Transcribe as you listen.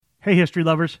Hey, history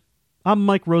lovers. I'm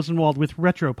Mike Rosenwald with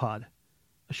Retropod,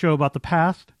 a show about the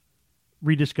past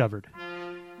rediscovered.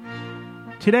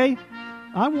 Today,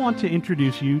 I want to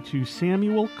introduce you to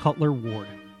Samuel Cutler Ward.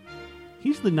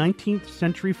 He's the 19th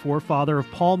century forefather of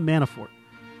Paul Manafort,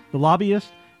 the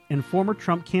lobbyist and former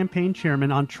Trump campaign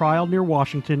chairman on trial near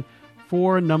Washington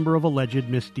for a number of alleged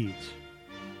misdeeds.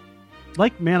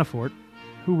 Like Manafort,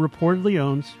 who reportedly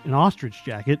owns an ostrich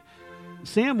jacket,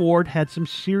 Sam Ward had some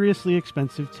seriously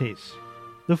expensive tastes,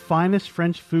 the finest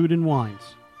French food and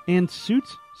wines, and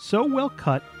suits so well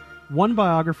cut, one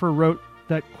biographer wrote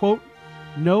that, quote,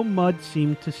 no mud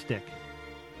seemed to stick.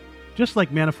 Just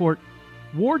like Manafort,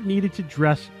 Ward needed to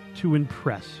dress to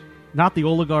impress, not the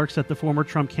oligarchs that the former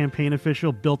Trump campaign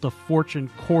official built a fortune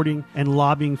courting and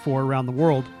lobbying for around the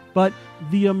world, but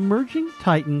the emerging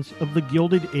titans of the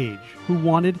Gilded Age who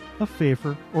wanted a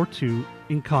favor or two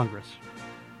in Congress.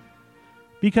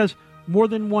 Because more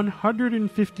than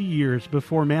 150 years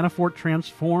before Manafort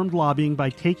transformed lobbying by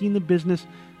taking the business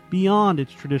beyond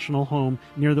its traditional home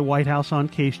near the White House on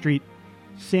K Street,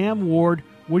 Sam Ward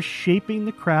was shaping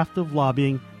the craft of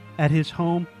lobbying at his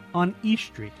home on East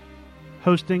Street,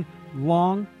 hosting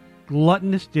long,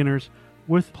 gluttonous dinners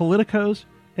with politicos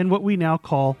and what we now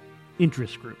call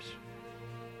interest groups.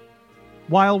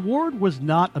 While Ward was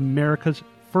not America's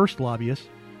first lobbyist,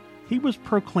 he was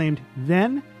proclaimed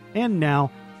then and now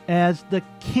as the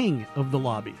king of the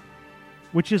lobby,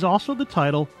 which is also the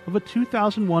title of a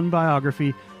 2001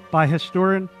 biography by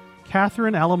historian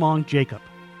Catherine Alamong Jacob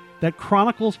that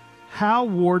chronicles how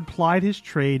Ward plied his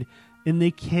trade in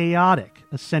the chaotic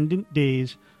ascendant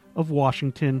days of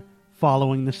Washington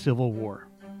following the Civil War.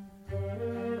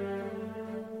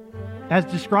 As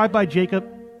described by Jacob,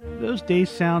 those days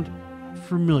sound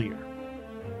familiar.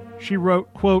 She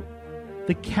wrote, quote,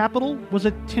 the Capitol was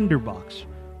a tinderbox,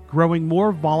 growing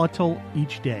more volatile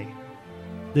each day.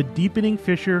 The deepening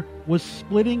fissure was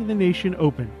splitting the nation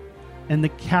open, and the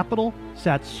Capitol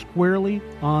sat squarely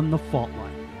on the fault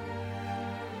line.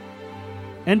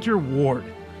 Enter Ward,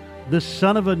 the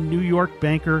son of a New York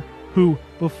banker who,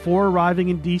 before arriving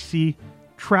in D.C.,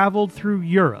 traveled through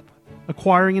Europe,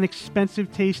 acquiring an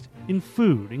expensive taste in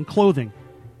food and clothing,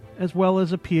 as well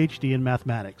as a Ph.D. in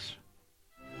mathematics.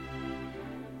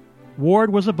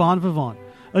 Ward was a bon vivant,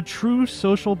 a true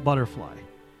social butterfly.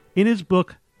 In his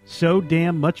book, So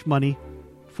Damn Much Money,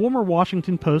 former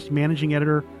Washington Post managing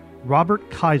editor Robert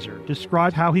Kaiser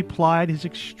described how he plied his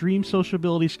extreme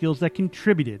sociability skills that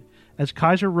contributed, as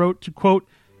Kaiser wrote, to, quote,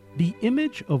 the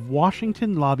image of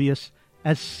Washington lobbyists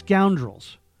as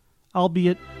scoundrels,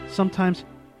 albeit sometimes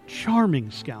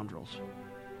charming scoundrels.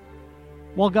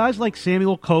 While guys like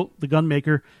Samuel Colt, the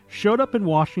gunmaker, showed up in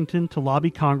Washington to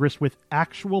lobby Congress with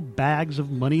actual bags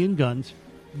of money and guns,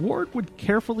 Ward would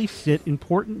carefully sit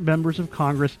important members of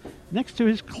Congress next to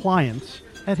his clients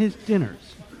at his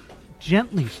dinners,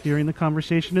 gently steering the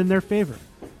conversation in their favor,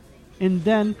 and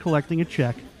then collecting a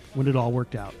check when it all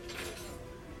worked out.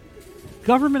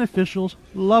 Government officials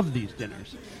loved these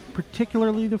dinners,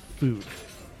 particularly the food.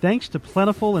 Thanks to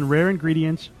plentiful and rare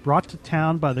ingredients brought to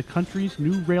town by the country's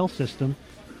new rail system,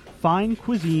 fine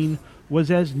cuisine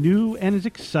was as new and as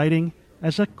exciting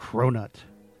as a cronut.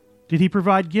 Did he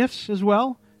provide gifts as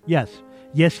well? Yes.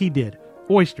 Yes, he did.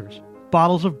 Oysters,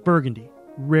 bottles of Burgundy,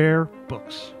 rare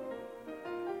books.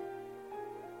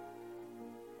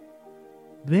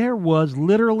 There was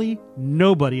literally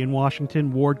nobody in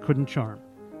Washington Ward couldn't charm.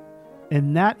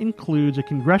 And that includes a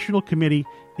congressional committee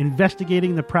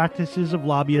investigating the practices of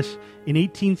lobbyists in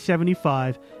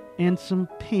 1875 and some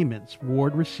payments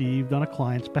Ward received on a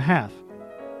client's behalf.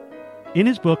 In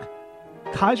his book,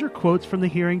 Kaiser quotes from the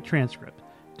hearing transcript,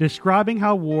 describing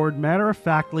how Ward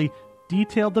matter-of-factly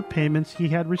detailed the payments he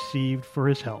had received for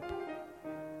his help.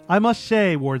 I must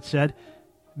say, Ward said,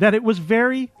 that it was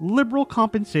very liberal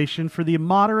compensation for the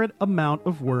moderate amount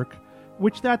of work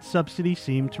which that subsidy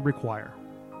seemed to require.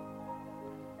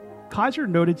 Kaiser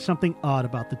noted something odd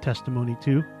about the testimony,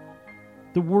 too.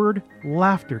 The word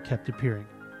laughter kept appearing.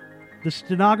 The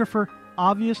stenographer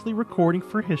obviously recording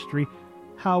for history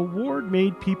how Ward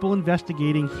made people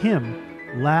investigating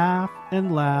him laugh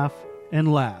and laugh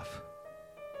and laugh.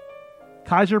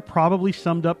 Kaiser probably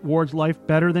summed up Ward's life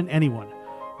better than anyone,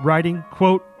 writing,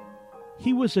 quote,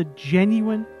 he was a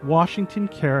genuine Washington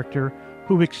character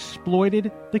who exploited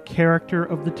the character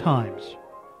of the times,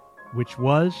 which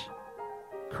was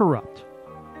corrupt.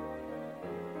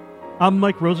 I'm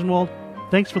Mike Rosenwald.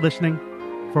 Thanks for listening.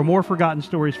 For more forgotten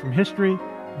stories from history,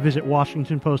 visit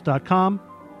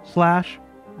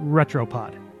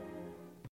WashingtonPost.com/Retropod.